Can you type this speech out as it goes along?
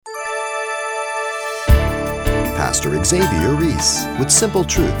Pastor Xavier Reese with simple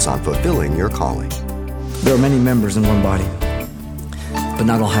truths on fulfilling your calling. There are many members in one body, but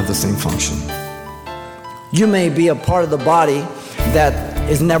not all have the same function. You may be a part of the body that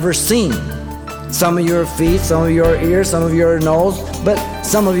is never seen. Some of your feet, some of your ears, some of your nose, but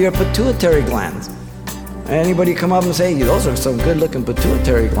some of your pituitary glands. Anybody come up and say, those are some good-looking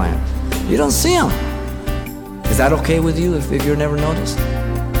pituitary glands. You don't see them. Is that okay with you if you're never noticed?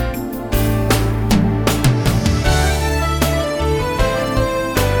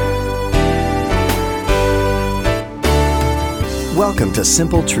 Welcome to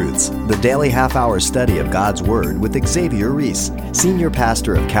Simple Truths, the daily half-hour study of God's Word with Xavier Reese, Senior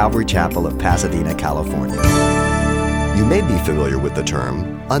Pastor of Calvary Chapel of Pasadena, California. You may be familiar with the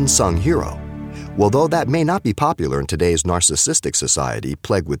term unsung hero. Well, though that may not be popular in today's narcissistic society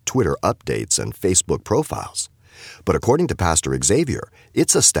plagued with Twitter updates and Facebook profiles. But according to Pastor Xavier,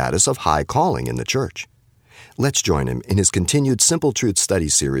 it's a status of high calling in the church. Let's join him in his continued Simple Truth study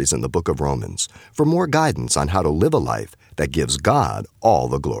series in the book of Romans for more guidance on how to live a life that gives God all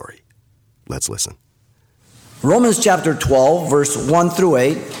the glory. Let's listen. Romans chapter 12, verse 1 through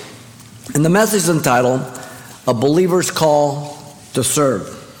 8, and the message is entitled, A Believer's Call to Serve.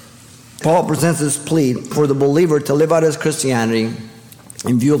 Paul presents his plea for the believer to live out his Christianity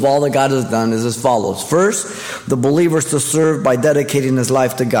in view of all that God has done is as follows. First, the believer is to serve by dedicating his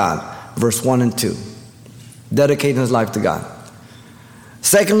life to God, verse 1 and 2. Dedicating his life to God.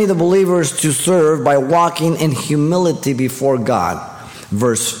 Secondly, the believer is to serve by walking in humility before God,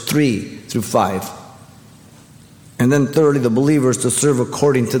 verse 3 through 5. And then thirdly, the believer is to serve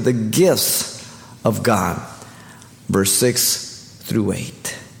according to the gifts of God, verse 6 through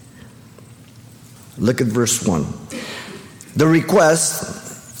 8. Look at verse 1. The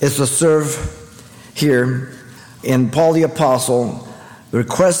request is to serve here, and Paul the Apostle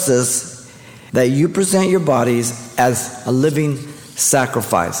requests us that you present your bodies as a living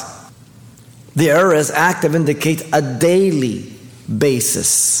sacrifice. The aorist active indicates a daily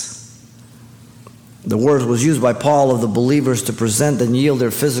basis. The word was used by Paul of the believers to present and yield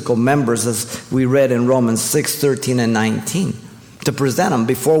their physical members, as we read in Romans 6:13 and 19. To present them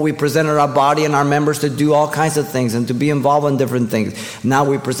before we presented our body and our members to do all kinds of things and to be involved in different things. Now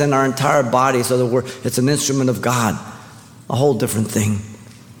we present our entire body so that it's an instrument of God, a whole different thing.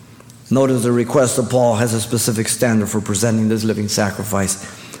 Notice the request of Paul has a specific standard for presenting this living sacrifice,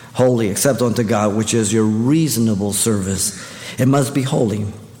 holy, acceptable unto God, which is your reasonable service. It must be holy,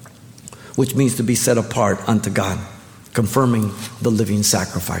 which means to be set apart unto God, confirming the living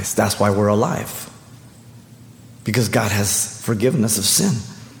sacrifice. That's why we're alive, because God has forgiven us of sin.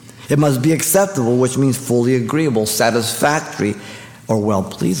 It must be acceptable, which means fully agreeable, satisfactory, or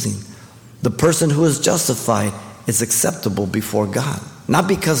well-pleasing. The person who is justified is acceptable before God. Not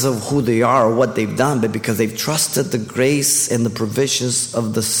because of who they are or what they've done, but because they've trusted the grace and the provisions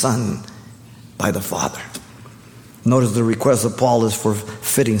of the Son by the Father. Notice the request of Paul is for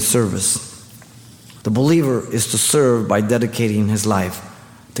fitting service. The believer is to serve by dedicating his life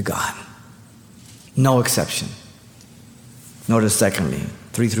to God. No exception. Notice secondly,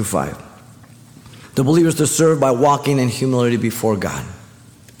 3 through 5. The believer is to serve by walking in humility before God.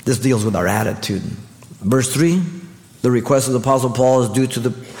 This deals with our attitude. Verse 3. The request of the Apostle Paul is due to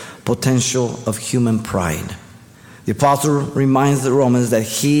the potential of human pride. The Apostle reminds the Romans that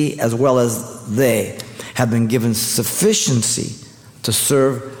he, as well as they, have been given sufficiency to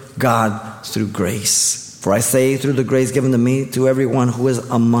serve God through grace. For I say, through the grace given to me, to everyone who is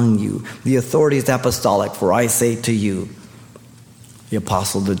among you. The authority is apostolic, for I say to you, the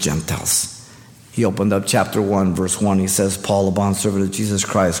apostle of the Gentiles. He opened up chapter 1, verse 1. He says, Paul, a bondservant of Jesus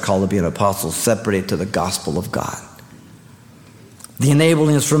Christ, called to be an apostle, separated to the gospel of God. The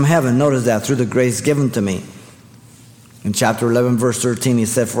enabling is from heaven. Notice that, through the grace given to me. In chapter 11, verse 13, he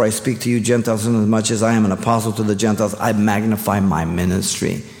said, For I speak to you Gentiles, inasmuch as I am an apostle to the Gentiles, I magnify my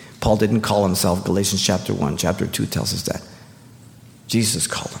ministry. Paul didn't call himself. Galatians chapter 1, chapter 2 tells us that. Jesus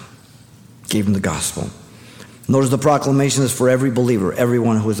called him, gave him the gospel. Notice the proclamation is for every believer,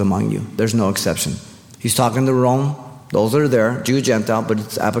 everyone who is among you. There's no exception. He's talking to Rome, those that are there, Jew, Gentile, but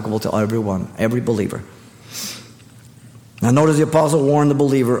it's applicable to everyone, every believer. Now notice the apostle warned the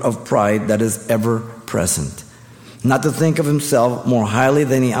believer of pride that is ever present. Not to think of himself more highly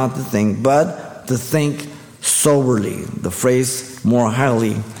than he ought to think, but to think soberly. The phrase more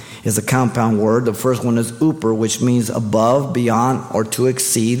highly is a compound word. The first one is uper, which means above, beyond, or to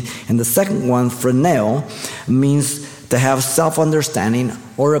exceed. And the second one, phreneo, means to have self-understanding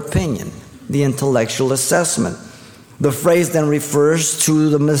or opinion, the intellectual assessment. The phrase then refers to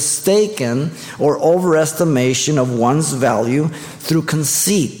the mistaken or overestimation of one's value through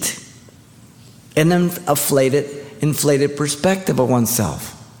conceit. an inflated perspective of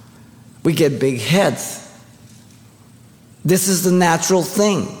oneself. We get big heads. This is the natural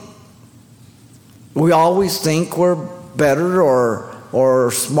thing. We always think we're better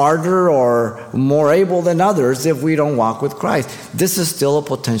or smarter or more able than others if we don't walk with Christ. This is still a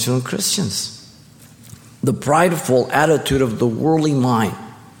potential in Christians. The prideful attitude of the worldly mind,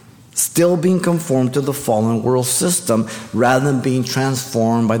 still being conformed to the fallen world system rather than being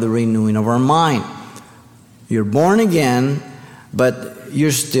transformed by the renewing of our mind. You're born again, but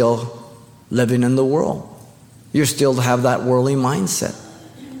you're still living in the world. You still have that worldly mindset.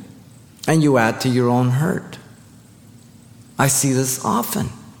 And you add to your own hurt. I see this often.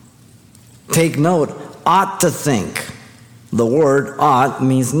 Take note, ought to think. The word ought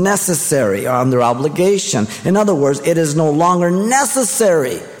means necessary or under obligation. In other words, it is no longer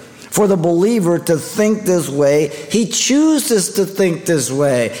necessary for the believer to think this way. He chooses to think this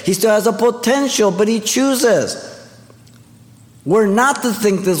way. He still has a potential, but he chooses. We're not to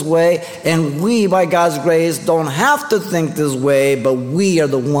think this way, and we, by God's grace, don't have to think this way, but we are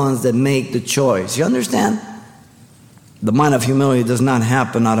the ones that make the choice. You understand? The mind of humility does not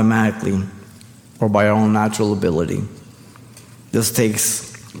happen automatically or by our own natural ability. This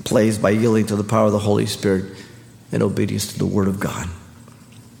takes place by yielding to the power of the Holy Spirit in obedience to the Word of God.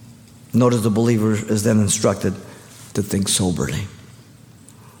 Notice the believer is then instructed to think soberly.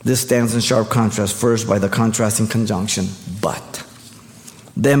 This stands in sharp contrast, first by the contrasting conjunction, but.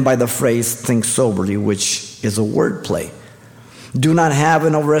 Then by the phrase, think soberly, which is a word play. Do not have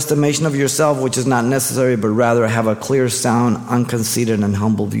an overestimation of yourself, which is not necessary, but rather have a clear, sound, unconceited, and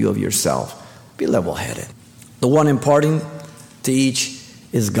humble view of yourself. Be level-headed. The one imparting to each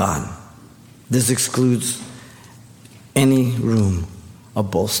is God. This excludes any room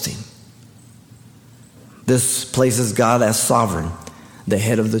of boasting. This places God as sovereign, the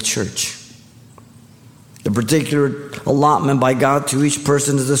head of the church. The particular allotment by God to each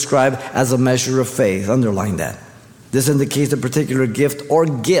person is described as a measure of faith. Underline that. This indicates a particular gift or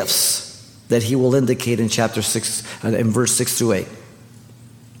gifts that he will indicate in chapter 6, in verse 6 through 8.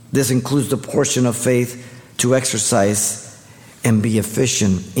 This includes the portion of faith to exercise and be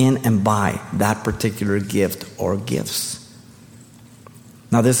efficient in and by that particular gift or gifts.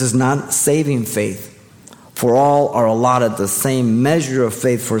 Now, this is not saving faith, for all are allotted the same measure of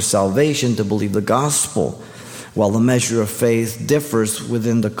faith for salvation to believe the gospel, while the measure of faith differs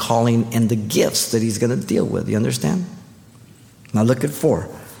within the calling and the gifts that he's going to deal with. You understand? Now look at 4.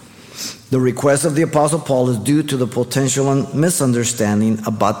 The request of the Apostle Paul is due to the potential misunderstanding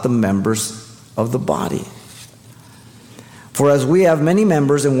about the members of the body. For as we have many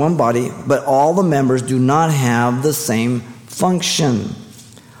members in one body, but all the members do not have the same function.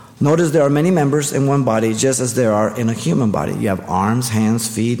 Notice there are many members in one body, just as there are in a human body. You have arms,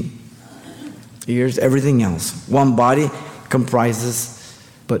 hands, feet, ears, everything else. One body comprises,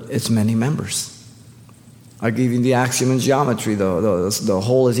 but it's many members. I give you the axiom in geometry, though. The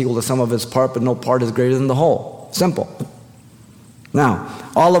whole is equal to sum of its part, but no part is greater than the whole. Simple.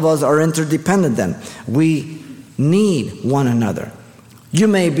 Now, all of us are interdependent then. We need one another. You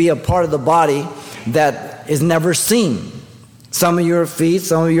may be a part of the body that is never seen. Some of your feet,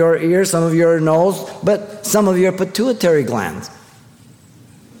 some of your ears, some of your nose, but some of your pituitary glands.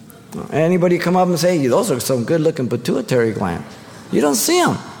 Anybody come up and say, those are some good-looking pituitary glands. You don't see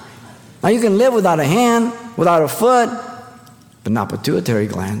them. Now, you can live without a hand, without a foot, but not pituitary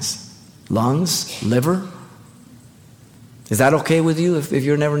glands. Lungs, liver. Is that okay with you if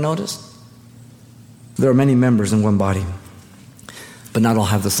you're never noticed? There are many members in one body, but not all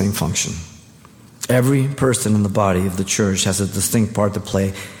have the same function. Every person in the body of the church has a distinct part to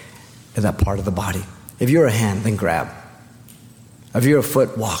play in that part of the body. If you're a hand, then grab. If you're a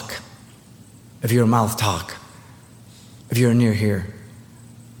foot, walk. If you're a mouth, talk. If you're an ear, hear.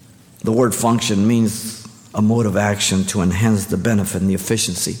 The word function means a mode of action to enhance the benefit and the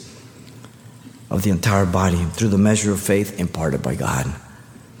efficiency of the entire body through the measure of faith imparted by God.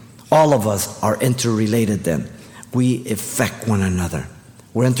 All of us are interrelated then. We affect one another.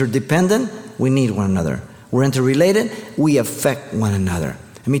 We're interdependent. We need one another. We're interrelated. We affect one another.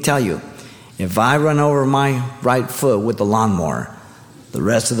 Let me tell you, if I run over my right foot with the lawnmower, the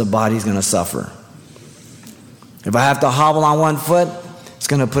rest of the body's going to suffer. If I have to hobble on one foot, it's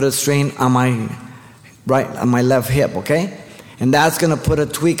going to put a strain on my left hip, okay? And that's going to put a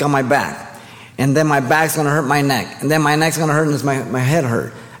tweak on my back. And then my back's going to hurt my neck. And then my neck's going to hurt and my head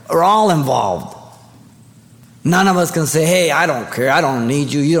hurt. We're all involved. None of us can say, hey, I don't care. I don't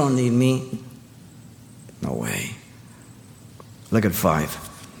need you. You don't need me. No way. Look at 5.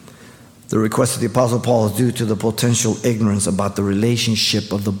 The request of the Apostle Paul is due to the potential ignorance about the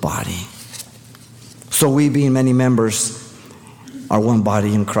relationship of the body. So we, being many members, are one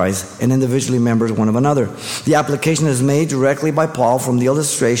body in Christ, and individually members one of another. The application is made directly by Paul from the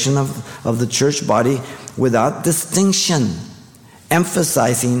illustration of the church body without distinction,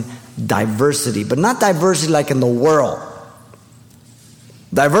 emphasizing diversity, but not diversity like in the world.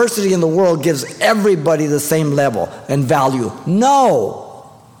 Diversity in the world gives everybody the same level and value. No!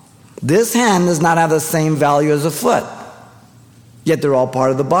 This hand does not have the same value as a foot, yet they're all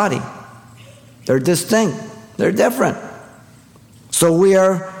part of the body. They're distinct. They're different. So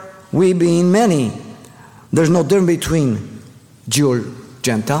we being many. There's no difference between Jew or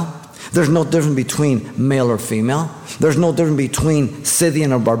Gentile. There's no difference between male or female. There's no difference between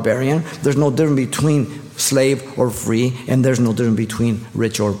Scythian or barbarian. There's no difference between slave or free. And there's no difference between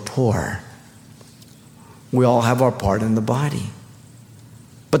rich or poor. We all have our part in the body.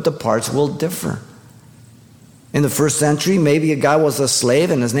 But the parts will differ. In the first century, maybe a guy was a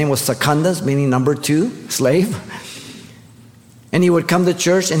slave and his name was Secundus, meaning number 2, slave. And he would come to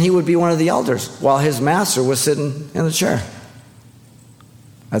church and he would be one of the elders while his master was sitting in the chair.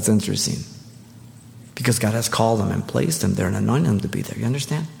 That's interesting. Because God has called him and placed him there and anointed him to be there. You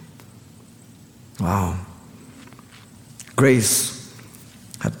understand? Wow. Grace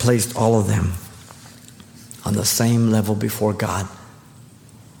had placed all of them on the same level before God,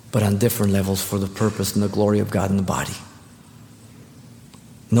 but on different levels for the purpose and the glory of God in the body.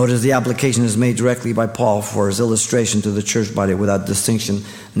 Notice the application is made directly by Paul for his illustration to the church body without distinction,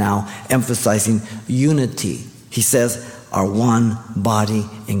 now emphasizing unity. He says, are one body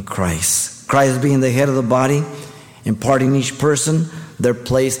in Christ. Christ being the head of the body, imparting each person their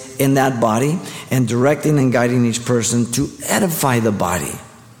place in that body, and directing and guiding each person to edify the body.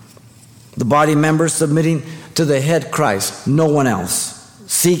 The body members submitting to the head Christ, no one else.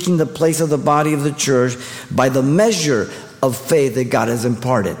 Seeking the place of the body of the church by the measure of faith that God has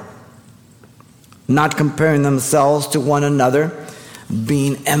imparted. Not comparing themselves to one another,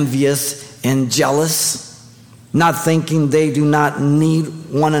 being envious and jealous, not thinking they do not need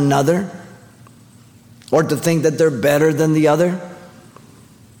one another, or to think that they're better than the other.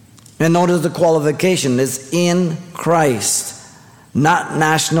 And notice the qualification is in Christ, not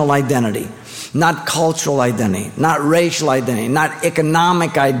national identity, not cultural identity, not racial identity, not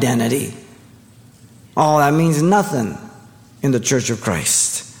economic identity. Oh, that means nothing in the church of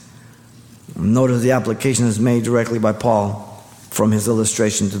Christ. Notice the application is made directly by Paul from his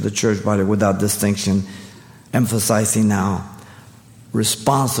illustration to the church body without distinction, emphasizing now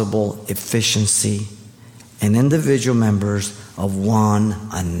responsible efficiency and individual members of one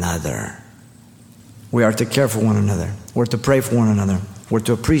another. We are to care for one another. We're to pray for one another. We're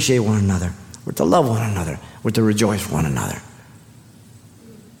to appreciate one another. We're to love one another. We're to rejoice for one another.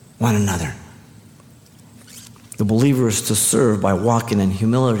 One another. The believer is to serve by walking in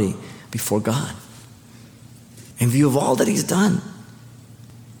humility before God. In view of all that he's done.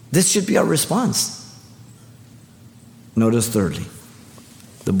 This should be our response. Notice thirdly,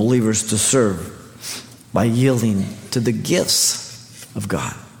 the believer is to serve by yielding to the gifts of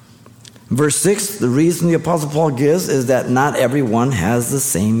God. Verse 6, the reason the Apostle Paul gives is that not everyone has the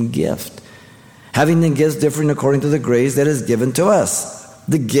same gift. Having the gifts differing according to the grace that is given to us.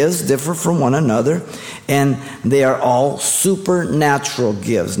 The gifts differ from one another, and they are all supernatural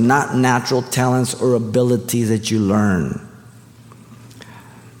gifts, not natural talents or abilities that you learn.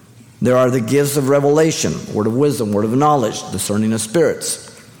 There are the gifts of revelation, word of wisdom, word of knowledge, discerning of spirits.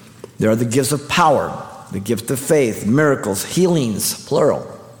 There are the gifts of power, the gift of faith, miracles, healings,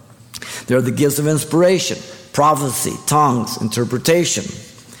 plural. There are the gifts of inspiration, prophecy, tongues, interpretation.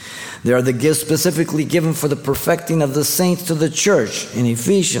 There are the gifts specifically given for the perfecting of the saints to the church in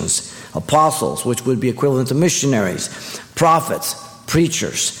Ephesians, apostles, which would be equivalent to missionaries, prophets,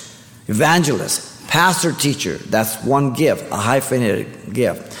 preachers, evangelists, pastor, teacher. That's one gift, a hyphenated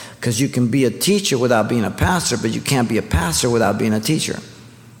gift. Because you can be a teacher without being a pastor, but you can't be a pastor without being a teacher.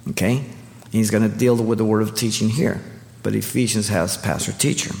 Okay? He's going to deal with the word of teaching here. But Ephesians has pastor,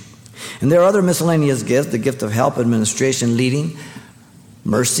 teacher. And there are other miscellaneous gifts, the gift of help, administration, leading,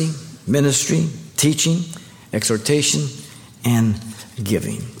 mercy, ministry, teaching, exhortation, and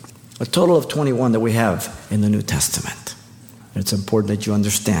giving. A total of 21 that we have in the New Testament. It's important that you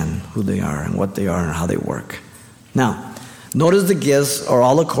understand who they are and what they are and how they work. Now, notice the gifts are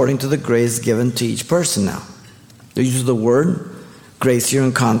all according to the grace given to each person now. The use of the word grace here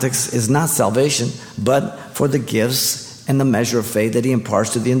in context is not salvation, but for the gifts and the measure of faith that he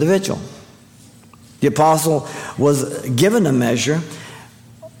imparts to the individual. The apostle was given a measure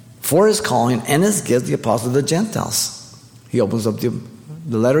for his calling and his gift, the apostle of the Gentiles. He opens up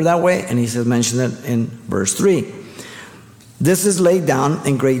the letter that way, and he says, mention it in verse 3. This is laid down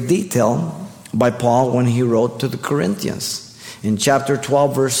in great detail by Paul when he wrote to the Corinthians. In chapter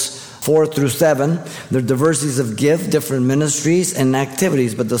 12, verse 4 through 7, there are diversities of gift, different ministries and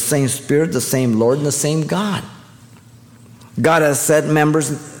activities, but the same Spirit, the same Lord, and the same God. God has set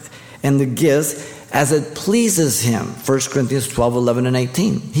members and the gifts as it pleases Him. 1 Corinthians 12, 11, and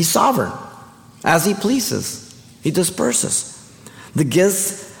 18. He's sovereign. As He pleases, He disperses. The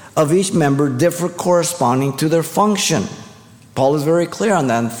gifts of each member differ corresponding to their function. Paul is very clear on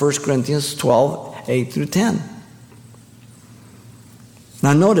that in 1 Corinthians 12, 8 through 10.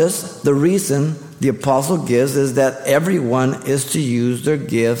 Now notice the reason the apostle gives is that everyone is to use their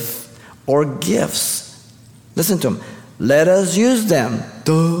gift or gifts. Listen to him. Let us use them.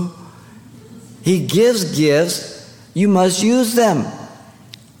 Duh. He gives gifts. You must use them.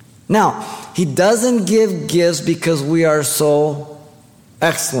 Now, He doesn't give gifts because we are so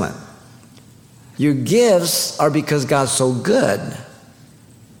excellent. Your gifts are because God's so good.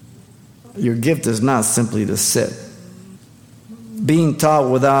 Your gift is not simply to sit. Being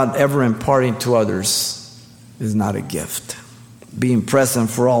taught without ever imparting to others is not a gift. Being present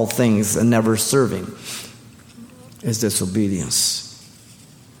for all things and never serving is disobedience.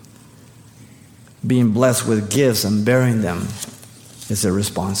 Being blessed with gifts and bearing them is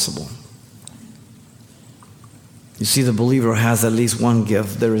irresponsible. You see, the believer has at least one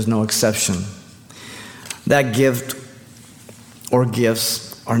gift. There is no exception. That gift or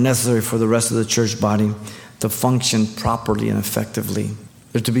gifts are necessary for the rest of the church body to function properly and effectively.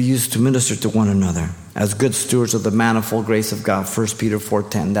 They're to be used to minister to one another as good stewards of the manifold grace of God. 1 Peter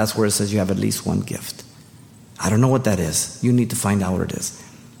 4:10. That's where it says you have at least one gift. I don't know what that is. You need to find out what it is.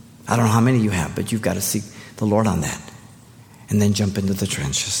 I don't know how many you have, but you've got to seek the Lord on that. And then jump into the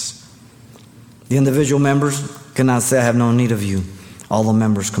trenches. The individual members cannot say, I have no need of you. All the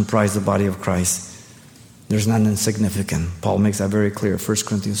members comprise the body of Christ. There's none insignificant. Paul makes that very clear. 1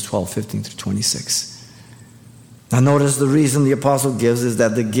 Corinthians 12, 15 through 26. Now notice the reason the apostle gives is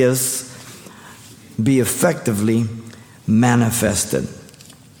that the gifts be effectively manifested.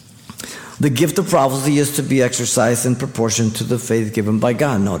 The gift of prophecy is to be exercised in proportion to the faith given by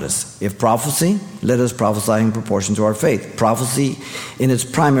God. Notice, if prophecy, let us prophesy in proportion to our faith. Prophecy in its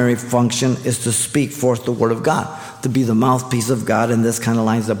primary function is to speak forth the word of God, to be the mouthpiece of God, and this kind of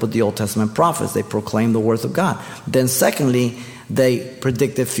lines up with the Old Testament prophets. They proclaim the word of God. Then secondly, they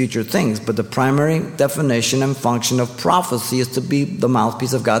predicted future things. But the primary definition and function of prophecy is to be the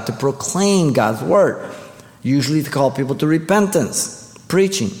mouthpiece of God, to proclaim God's word, usually to call people to repentance,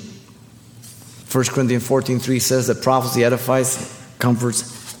 preaching. 1 Corinthians 14:3 says that prophecy edifies,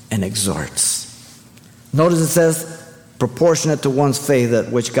 comforts, and exhorts. Notice it says, proportionate to one's faith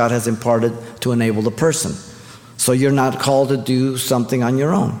at which God has imparted to enable the person. So you're not called to do something on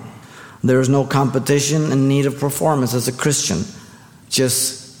your own. There is no competition and need of performance as a Christian.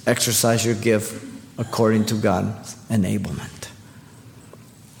 Just exercise your gift according to God's enablement.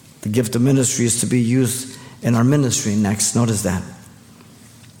 The gift of ministry is to be used in our ministry. Next, notice that.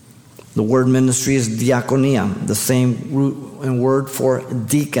 The word ministry is diakonia, the same root and word for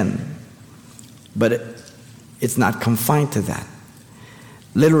deacon. But it's not confined to that.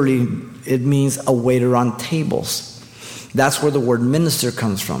 Literally, it means a waiter on tables. That's where the word minister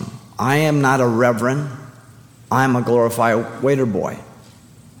comes from. I am not a reverend. I am a glorified waiter boy.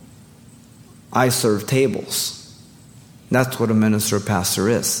 I serve tables. That's what a minister or pastor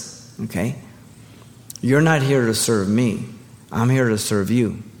is. Okay? You're not here to serve me. I'm here to serve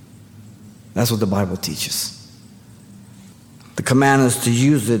you. That's what the Bible teaches. The command is to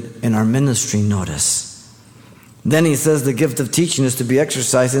use it in our ministry, notice. Then he says the gift of teaching is to be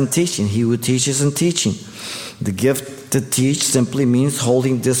exercised in teaching. He who teaches in teaching. The gift to teach simply means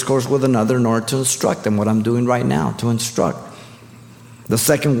holding discourse with another in order to instruct them. What I'm doing right now, to instruct. The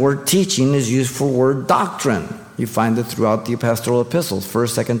second word, teaching, is used for word doctrine. You find it throughout the pastoral epistles,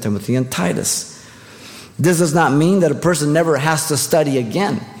 1st, 2nd Timothy, and Titus. This does not mean that a person never has to study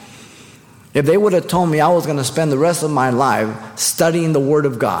again. If they would have told me I was going to spend the rest of my life studying the Word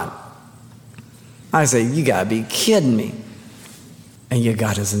of God, I say, you got to be kidding me. And yet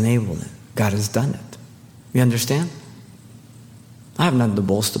God has enabled it. God has done it. You understand? I have nothing to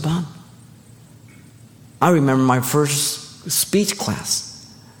boast about. I remember my first speech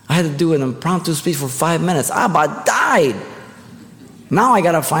class. I had to do an impromptu speech for 5 minutes. I about died. Now I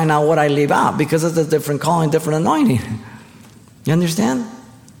got to find out what I leave out because it's a different calling, different anointing. You understand?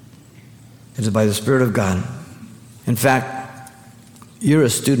 It is by the Spirit of God. In fact, you're a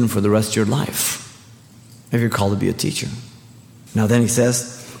student for the rest of your life if you're called to be a teacher. Now then he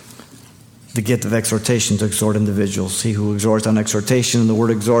says, the gift of exhortation to exhort individuals. He who exhorts on exhortation, and the word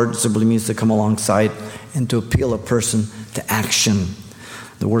exhort simply means to come alongside and to appeal a person to action.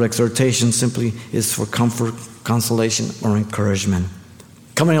 The word exhortation simply is for comfort, consolation, or encouragement.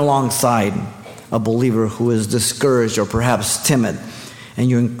 Coming alongside a believer who is discouraged or perhaps timid,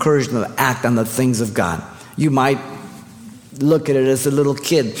 and you encourage them to act on the things of God. You might look at it as a little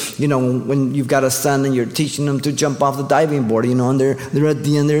kid, when you've got a son and you're teaching them to jump off the diving board, and they're at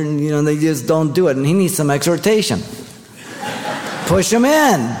the end there, and they just don't do it, and he needs some exhortation. Push him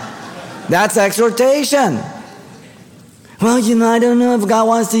in. That's exhortation. Well, I don't know if God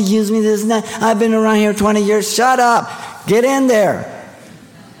wants to use me this and that. I've been around here 20 years. Shut up. Get in there.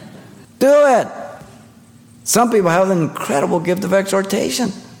 Do it. Some people have an incredible gift of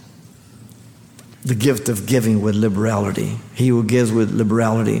exhortation. The gift of giving with liberality. He who gives with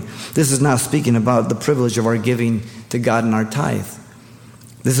liberality. This is not speaking about the privilege of our giving to God in our tithe.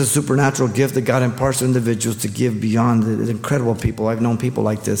 This is a supernatural gift that God imparts to individuals to give beyond the incredible people. I've known people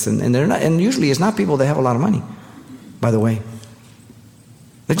like this, and they're not. And usually, it's not people that have a lot of money. By the way,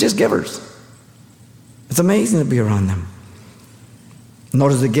 they're just givers. It's amazing to be around them.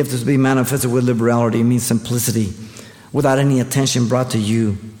 Notice the gift is to be manifested with liberality. It means simplicity, without any attention brought to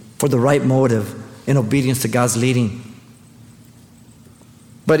you, for the right motive, in obedience to God's leading.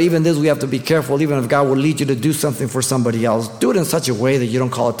 But even this, we have to be careful. Even if God will lead you to do something for somebody else, do it in such a way that you don't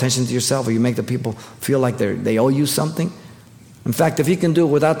call attention to yourself, or you make the people feel like they owe you something. In fact, if you can do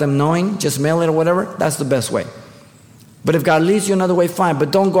it without them knowing, just mail it or whatever, that's the best way. But if God leads you another way, fine.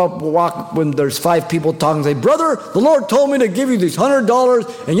 But don't go up walk when there's 5 people talking and say, brother, the Lord told me to give you these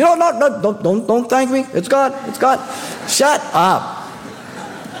 $100, and don't thank me. It's God. Shut up.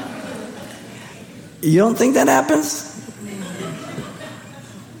 You don't think that happens?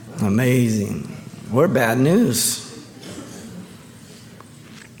 Amazing. We're bad news.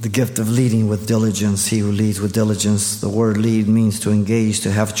 The gift of leading with diligence. He who leads with diligence. The word lead means to engage,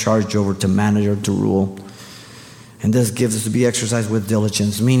 to have charge over, to manage, or to rule. And this gift is to be exercised with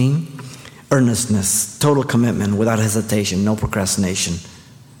diligence, meaning earnestness, total commitment, without hesitation, no procrastination.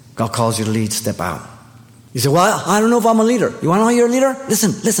 God calls you to lead, step out. You say, well, I don't know if I'm a leader. You want to know you're a leader?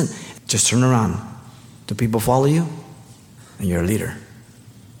 Listen. Just turn around. Do people follow you? And you're a leader.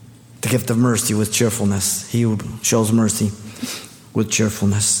 The gift of mercy with cheerfulness. He who shows mercy with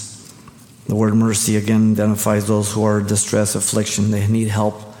cheerfulness. The word mercy again identifies those who are in distress, affliction. They need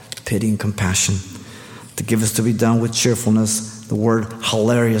help, pity, and compassion. The gift is to be done with cheerfulness. The word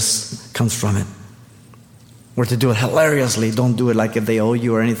hilarious comes from it. We're to do it hilariously. Don't do it like if they owe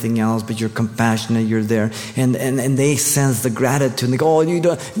you or anything else, but you're compassionate, you're there. And they sense the gratitude. And they go, oh, you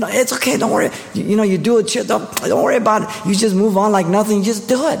don't, no, it's okay, don't worry. You do it, don't worry about it. You just move on like nothing, you just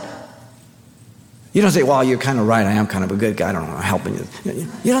do it. You don't say, well, you're kind of right, I am kind of a good guy, I don't know, I'm helping you.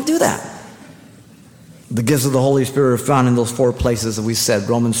 You don't do that. The gifts of the Holy Spirit are found in those 4 places that we said,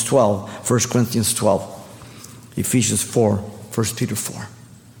 Romans 12, 1 Corinthians 12. Ephesians 4, 1 Peter 4.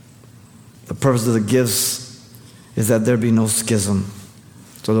 The purpose of the gifts is that there be no schism.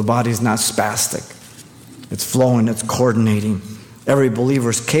 So the body's not spastic. It's flowing, it's coordinating. Every believer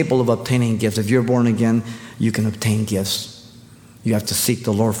is capable of obtaining gifts. If you're born again, you can obtain gifts. You have to seek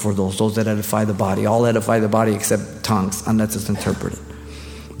the Lord for those that edify the body. All edify the body except tongues, unless it's interpreted.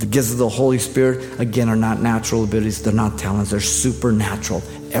 The gifts of the Holy Spirit, again, are not natural abilities. They're not talents. They're supernatural,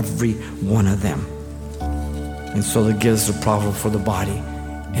 every one of them. And so the gifts are profitable for the body.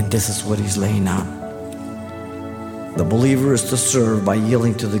 And this is what he's laying out. The believer is to serve by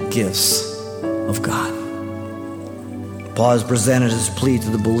yielding to the gifts of God. Paul has presented his plea to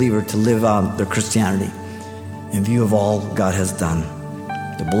the believer to live out their Christianity in view of all God has done.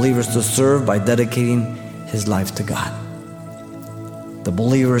 The believer is to serve by dedicating his life to God. The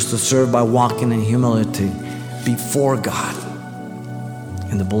believer is to serve by walking in humility before God.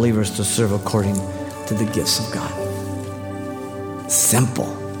 And the believer is to serve according to the gifts of God. Simple.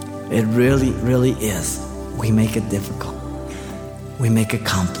 It really, really is. We make it difficult. We make it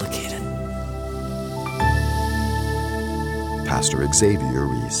complicated. Pastor Xavier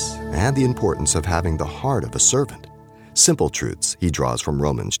Reese, and the importance of having the heart of a servant. Simple truths he draws from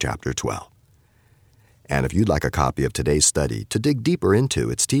Romans chapter 12. And if you'd like a copy of today's study to dig deeper into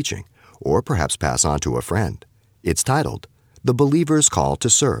its teaching, or perhaps pass on to a friend, it's titled, The Believer's Call to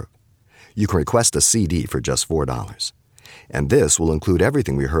Serve. You can request a CD for just $4. And this will include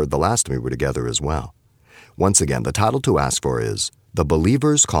everything we heard the last time we were together as well. Once again, the title to ask for is The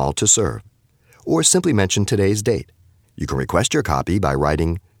Believer's Call to Serve, or simply mention today's date. You can request your copy by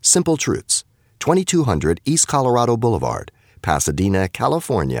writing Simple Truths, 2200 East Colorado Boulevard, Pasadena,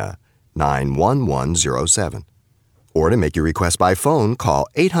 California, 91107. Or to make your request by phone, call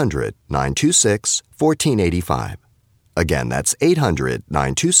 800-926-1485. Again, that's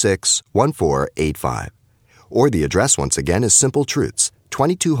 800-926-1485. Or the address once again is Simple Truths,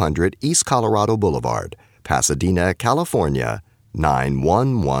 2200 East Colorado Boulevard, Pasadena, California,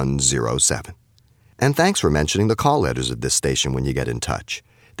 91107. And thanks for mentioning the call letters of this station when you get in touch.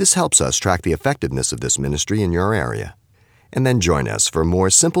 This helps us track the effectiveness of this ministry in your area. And then join us for more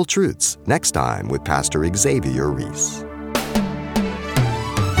Simple Truths next time with Pastor Xavier Reese.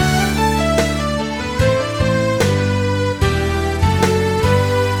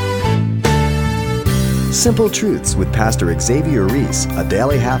 Simple Truths with Pastor Xavier Reese, a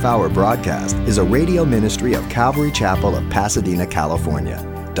daily half-hour broadcast, is a radio ministry of Calvary Chapel of Pasadena, California.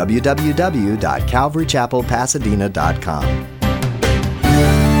 www.calvarychapelpasadena.com.